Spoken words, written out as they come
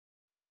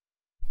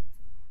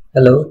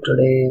Hello,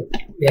 today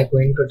we are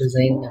going to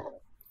design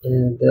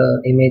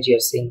the image you're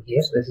seeing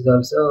here. This is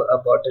also a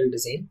bottle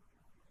design,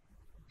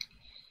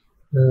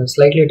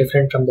 slightly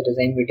different from the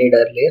design we did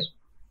earlier.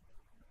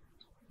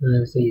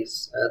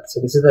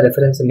 So this is the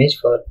reference image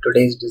for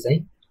today's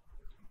design.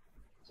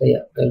 So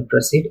yeah, I'll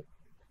proceed.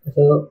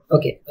 So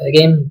okay,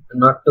 again,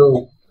 not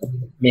to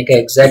make an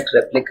exact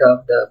replica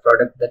of the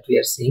product that we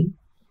are seeing,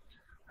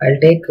 I'll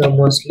take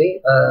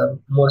mostly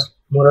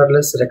more or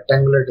less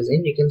rectangular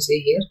design. You can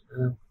see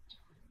here,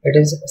 it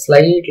is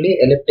slightly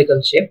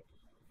elliptical shape.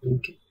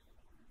 Okay.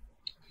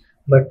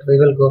 But we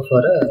will go for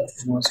a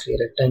mostly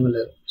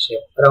rectangular shape,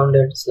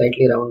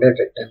 slightly rounded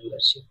rectangular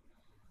shape.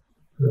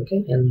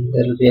 Okay, and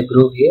there will be a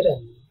groove here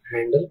and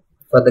handle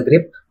for the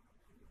grip.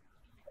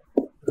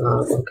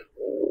 Okay,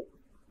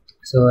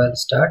 so I'll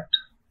start.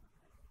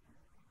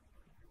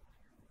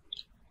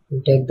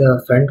 We'll take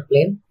the front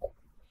plane.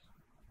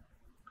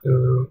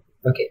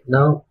 Okay,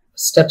 now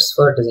steps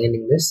for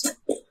designing this.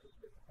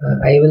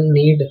 I will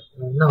need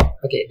now.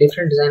 Okay,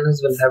 different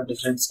designers will have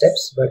different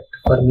steps, but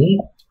for me,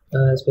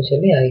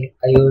 especially,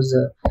 I use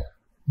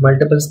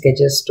multiple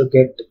sketches to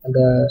get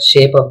the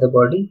shape of the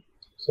body.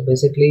 So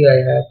basically I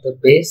have the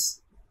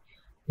base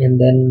and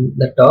then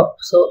the top.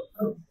 So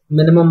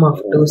minimum of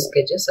 2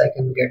 sketches I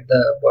can get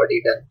the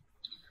body done.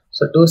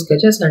 So 2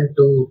 sketches and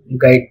 2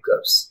 guide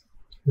curves.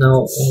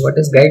 Now what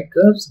is guide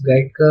curves?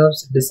 Guide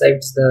curves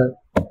decides the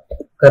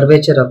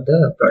curvature of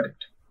the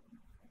product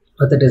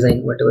or the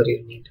design, whatever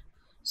you need.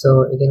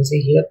 So you can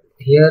see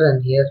here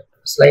and here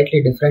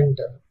slightly different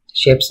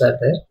shapes are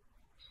there.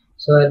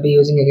 So I'll be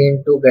using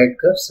again 2 guide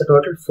curves. So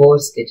total 4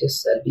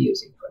 sketches I'll be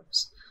using for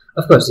this.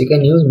 Of course, you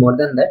can use more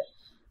than that.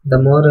 The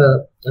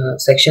more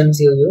sections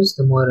you use,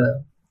 the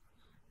more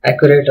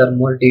accurate or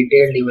more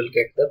detailed you will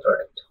get the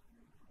product.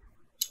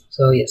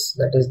 So yes,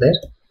 that is there.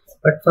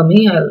 But for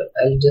me,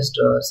 I'll just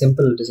draw a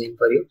simple design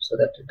for you so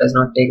that it does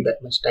not take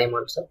that much time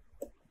also.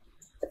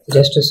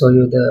 Just to show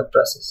you the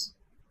process.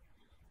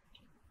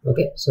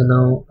 Okay, so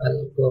now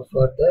I'll go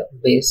for the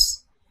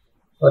base.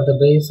 For the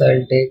base,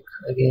 I'll take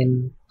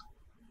again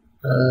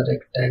a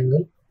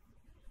rectangle.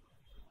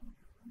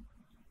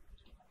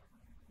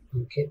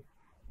 Okay,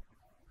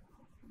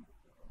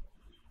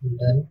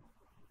 done.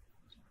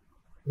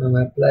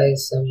 Now apply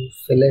some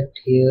fillet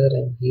here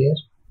and here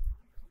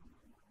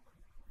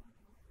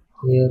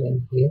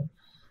and here.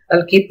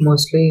 I'll keep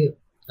mostly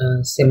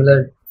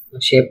similar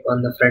shape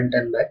on the front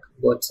and back,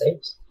 both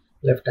sides,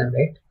 left and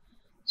right.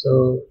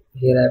 So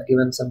here I've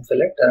given some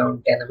fillet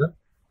around 10 mm.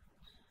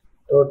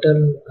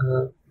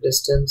 Total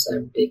distance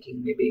I'm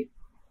taking maybe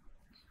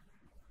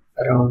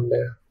around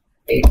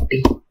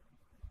 80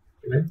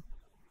 mm.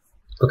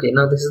 Okay,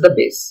 now this is the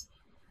base.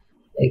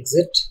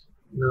 Exit.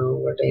 Now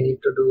what I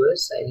need to do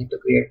is I need to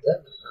create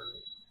the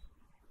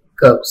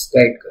curves,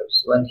 guide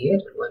curves, one here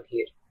and one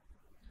here.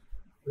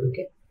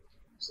 Okay,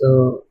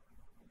 so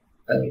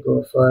I'll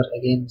go for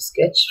again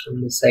sketch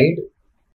from the side